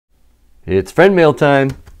It's friend mail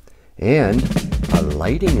time and a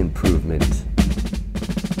lighting improvement.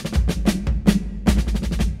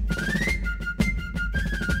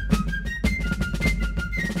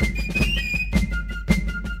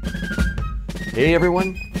 Hey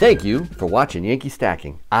everyone, thank you for watching Yankee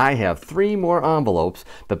Stacking. I have 3 more envelopes,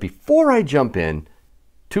 but before I jump in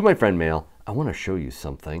to my friend mail, I want to show you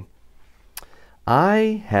something.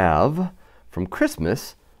 I have, from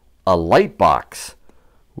Christmas, a light box.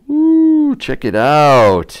 Ooh, check it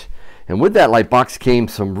out. And with that light box came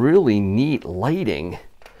some really neat lighting.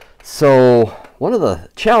 So one of the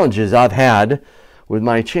challenges I've had with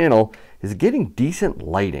my channel is getting decent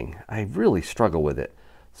lighting. I really struggle with it.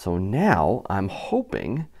 So now I'm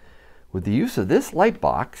hoping with the use of this light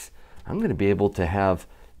box, I'm going to be able to have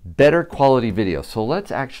better quality video. So let's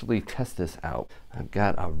actually test this out. I've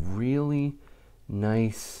got a really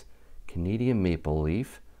nice Canadian maple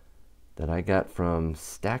leaf that I got from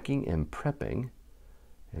stacking and prepping,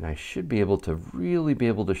 and I should be able to really be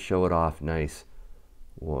able to show it off nice.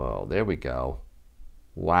 Whoa, there we go.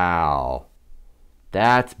 Wow,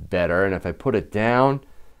 that's better. And if I put it down,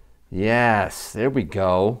 yes, there we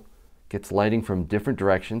go. Gets lighting from different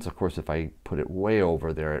directions. Of course, if I put it way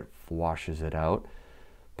over there, it washes it out.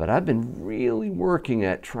 But I've been really working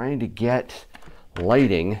at trying to get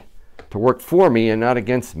lighting to work for me and not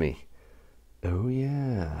against me. Oh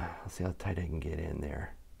yeah, let's see how tight I can get in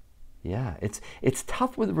there. Yeah, it's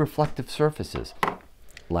tough with reflective surfaces,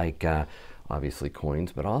 like obviously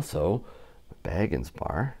coins, but also Baggins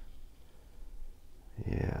bar.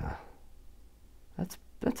 Yeah, that's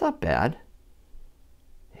not bad.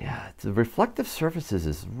 Yeah, the reflective surfaces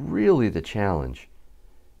is really the challenge.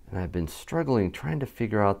 And I've been struggling trying to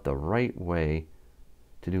figure out the right way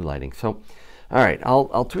to do lighting. So, all right,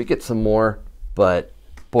 I'll tweak it some more, but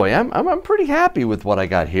boy, I'm pretty happy with what I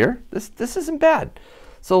got here. This isn't bad.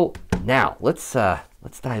 So now let's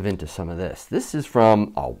dive into some of this. This is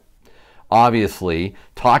from obviously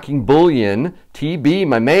Talking Bullion TB,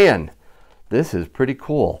 my man. This is pretty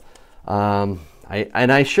cool.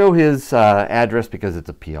 I show his address because it's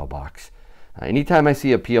a P.O. box. Anytime I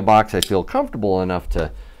see a P.O. box, I feel comfortable enough to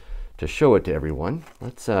show it to everyone.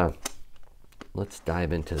 Let's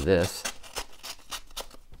dive into this.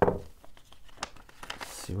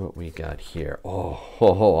 See what we got here. Oh,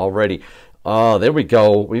 already. Oh, there we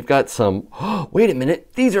go. We've got some. Oh, wait a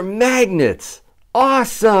minute. These are magnets.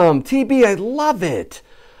 Awesome. TB, I love it.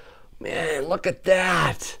 Man, look at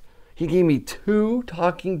that. He gave me 2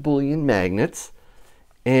 Talking Bullion magnets.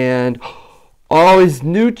 And, oh, his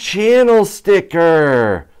new channel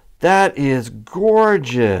sticker. That is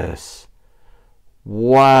gorgeous.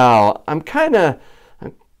 Wow. I'm kind of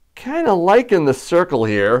liking the circle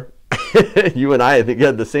here. You and I think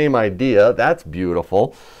had the same idea. That's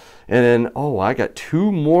beautiful. And then, oh, I got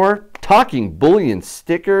 2 more Talking Bullion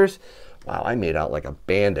stickers. Wow, I made out like a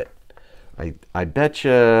bandit. I bet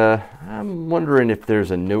you, I'm wondering if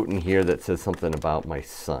there's a note in here that says something about my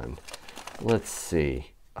son. Let's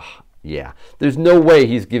see. Oh, yeah, there's no way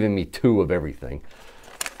he's giving me 2 of everything.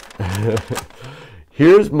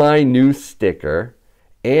 Here's my new sticker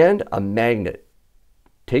and a magnet.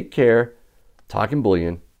 Take care, Talking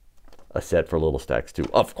Bullion. A set for little stacks too,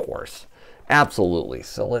 of course. Absolutely.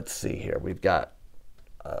 So let's see here. We've got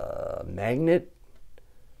a magnet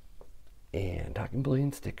and Talking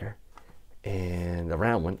Bullion sticker and the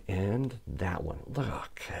round one and that one.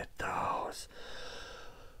 Look at those.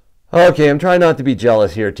 Okay, I'm trying not to be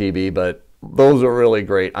jealous here, TB, but those are really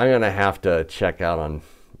great. I'm going to have to check out on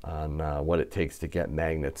what it takes to get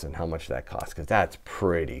magnets and how much that costs, because that's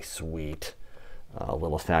pretty sweet.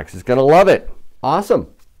 Little Stacks is going to love it.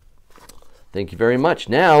 Awesome. Thank you very much.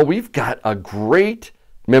 Now we've got a great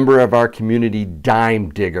member of our community, Dime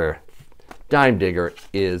Digger. Dime Digger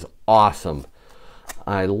is awesome.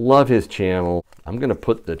 I love his channel. I'm going to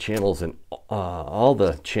put the channels in all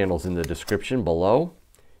the channels in the description below.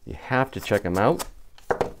 You have to check them out.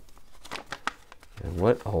 And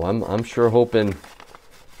what? Oh, I'm sure hoping.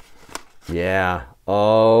 Yeah.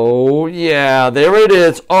 Oh, yeah. There it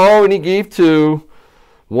is. Oh, and he gave 2.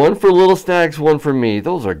 1 for Little Stacks, 1 for me.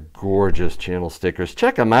 Those are gorgeous channel stickers.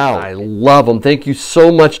 Check them out. I love them. Thank you so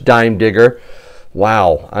much, Dime Digger.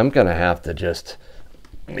 Wow, I'm going to have to just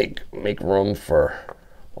make room for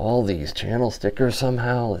all these channel stickers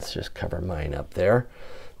somehow. Let's just cover mine up there.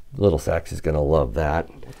 Little Stacks is going to love that.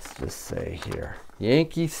 Let's just say here,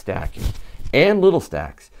 Yankee Stacking and Little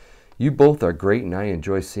Stacks. You both are great, and I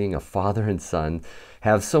enjoy seeing a father and son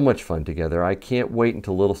have so much fun together. I can't wait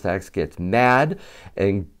until Little Stacks gets mad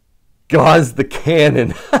and gauze the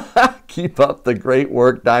cannon. Keep up the great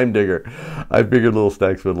work, Dime Digger. I figured Little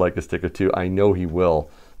Stacks would like a sticker too. I know he will.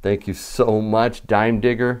 Thank you so much, Dime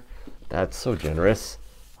Digger. That's so generous.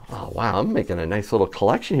 Oh, wow, I'm making a nice little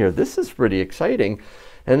collection here. This is pretty exciting.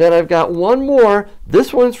 And then I've got one more.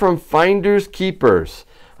 This one's from Finders Keepers.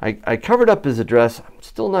 I covered up his address. I'm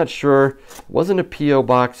still not sure. It wasn't a P.O.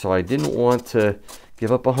 box, so I didn't want to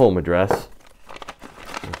give up a home address.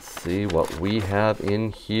 Let's see what we have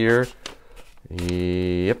in here.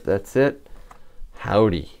 Yep, that's it.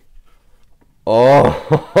 Howdy.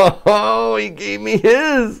 Oh, he gave me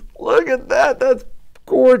his. Look at that. That's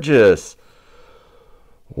gorgeous.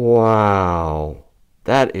 Wow.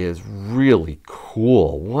 That is really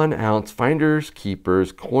cool. 1 ounce Finders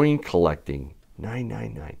Keepers coin collecting.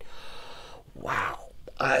 $9.99. Wow.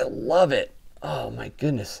 I love it. Oh my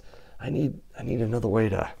goodness. I need another way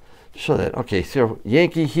to show that. Okay, so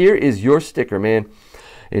Yankee, here is your sticker, man.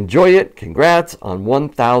 Enjoy it. Congrats on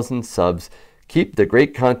 1,000 subs. Keep the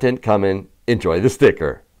great content coming. Enjoy the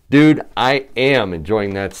sticker. Dude, I am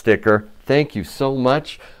enjoying that sticker. Thank you so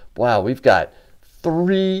much. Wow, we've got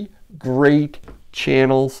 3 great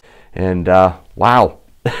channels. And wow.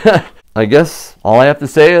 I guess all I have to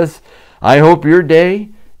say is I hope your day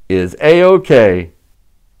is A-OK.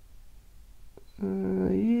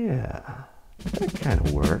 Yeah, that kind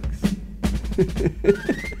of works.